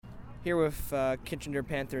Here with Kitchener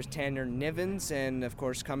Panthers Tanner Nivens, and of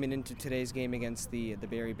course coming into today's game against the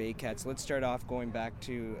Barrie Baycats. Let's start off going back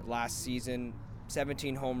to last season.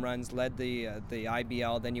 17 home runs, led the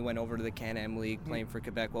IBL, then you went over to the Can-Am League playing for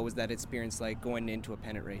Quebec. What was that experience like going into a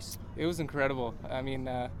pennant race? It was incredible. I mean,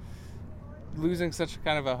 losing such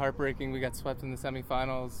kind of a heartbreaking, we got swept in the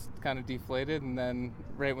semifinals, kind of deflated, and then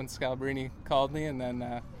right when Scalabrini called me, and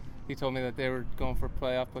then he told me that they were going for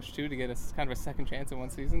playoff push 2 to get us kind of a second chance in one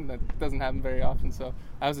season. That doesn't happen very often, so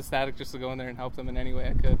I was ecstatic just to go in there and help them in any way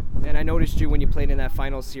I could. And I noticed you when you played in that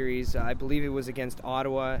final series, I believe it was against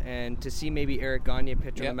Ottawa, and to see maybe Eric Gagne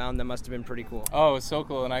pitch on the mound, that must have been pretty cool. Oh, it was so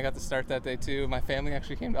cool, and I got to start that day too. My family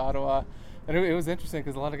actually came to Ottawa, and it was interesting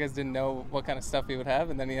because a lot of guys didn't know what kind of stuff he would have,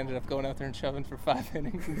 and then he ended up going out there and shoving for 5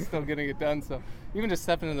 innings and still getting it done. So even just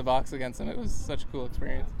stepping in the box against him, it was such a cool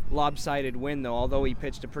experience. Lopsided win, though. Although he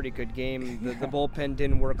pitched a pretty good game, the bullpen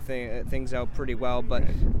didn't work things out pretty well.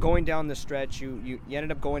 But going down the stretch, you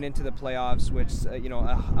ended up going into the playoffs, which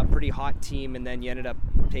a pretty hot team, and then you ended up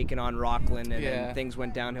taking on Rockland, and things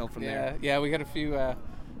went downhill from there. Yeah, we got a few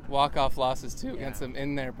walk-off losses too against them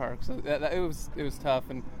in their park, so it was tough,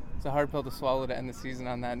 and it's a hard pill to swallow to end the season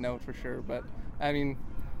on that note for sure. But I mean,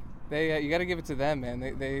 they you got to give it to them, man.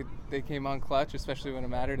 They came on clutch, especially when it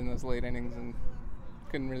mattered in those late innings, and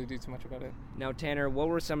couldn't really do too much about it. Now, Tanner, what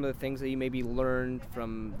were some of the things that you maybe learned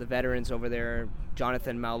from the veterans over there?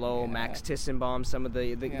 Jonathan Malo, Max Tissenbaum, some of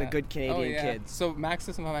the good Canadian kids. So Max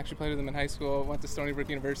Tissenbaum actually played with him in high school. Went to Stony Brook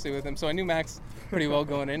University with him, so I knew Max pretty well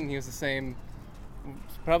going in. And he was the same.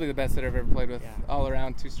 Probably the best that I've ever played with. All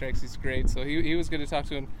around, 2 strikes, he's great. So he was good to talk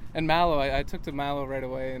to. And Malo, I took to Malo right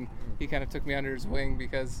away, and he kind of took me under his wing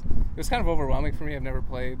because it was kind of overwhelming for me. I've never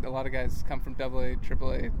played. A lot of guys come from AA,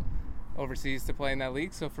 AAA overseas to play in that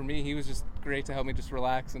league. So for me, he was just great to help me just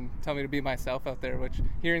relax and tell me to be myself out there, which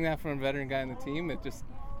hearing that from a veteran guy on the team, it just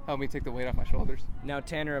helped me take the weight off my shoulders. Now,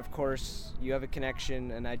 Tanner, of course, you have a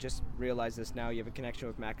connection, and I just realized this now, you have a connection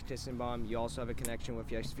with Max Tissenbaum. You also have a connection with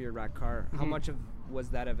Yasir Rakkar. How much was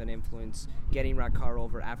that of an influence, getting Rakkar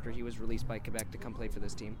over after he was released by Quebec to come play for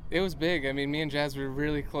this team? It was big. I mean, me and Jazz were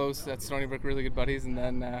really close at Stony Brook, really good buddies, and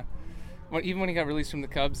then even when he got released from the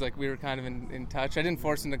Cubs, like, we were kind of in touch. I didn't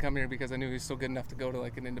force him to come here because I knew he was still good enough to go to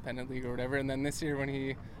like an independent league or whatever. And then this year when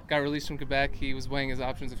he got released from Quebec, he was weighing his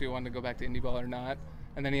options if he wanted to go back to indie ball or not.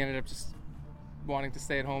 And then he ended up just wanting to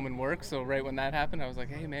stay at home and work. So right when that happened, I was like,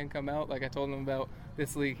 hey man, come out. Like, I told him about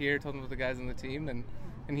this league here, told him about the guys on the team, and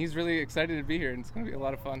he's really excited to be here, and it's going to be a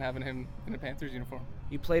lot of fun having him in a Panthers uniform.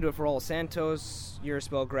 You played with Raul Santos,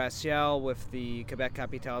 Yurspel Graciel with the Quebec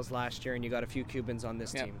Capitals last year, and you got a few Cubans on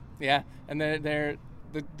this team. Yeah, and the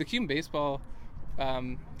Cuban baseball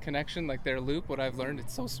connection, like their loop, what I've learned,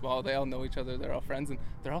 it's so small. They all know each other. They're all friends, and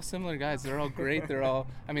they're all similar guys. They're all great. They're all,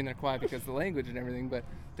 I mean, they're quiet because of the language and everything, but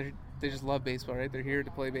they just love baseball, right? They're here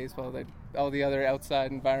to play baseball. All the other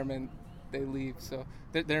outside environment, they leave. So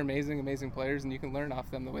they're amazing players, and you can learn off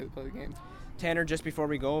them the way they play the game. Tanner, just before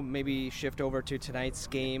we go, maybe shift over to tonight's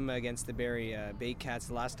game against the Barrie Baycats.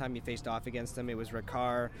 The last time you faced off against them, it was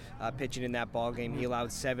Rakkar pitching in that ball game. He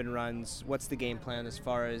allowed 7 runs. What's the game plan as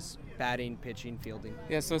far as batting, pitching, fielding?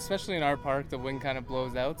 Yeah, so especially in our park, the wind kind of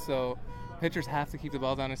blows out, so pitchers have to keep the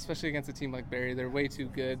ball down, especially against a team like Barrie. They're way too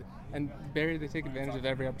good, and Barrie, they take advantage of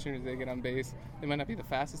every opportunity they get on base. They might not be the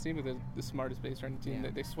fastest team, but they're the smartest base running team.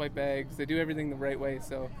 They swipe bags, they do everything the right way,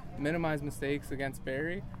 so minimize mistakes against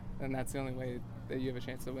Barrie, and that's the only way that you have a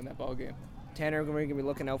chance to win that ball game. Tanner, we're going to be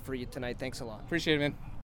looking out for you tonight. Thanks a lot. Appreciate it, man.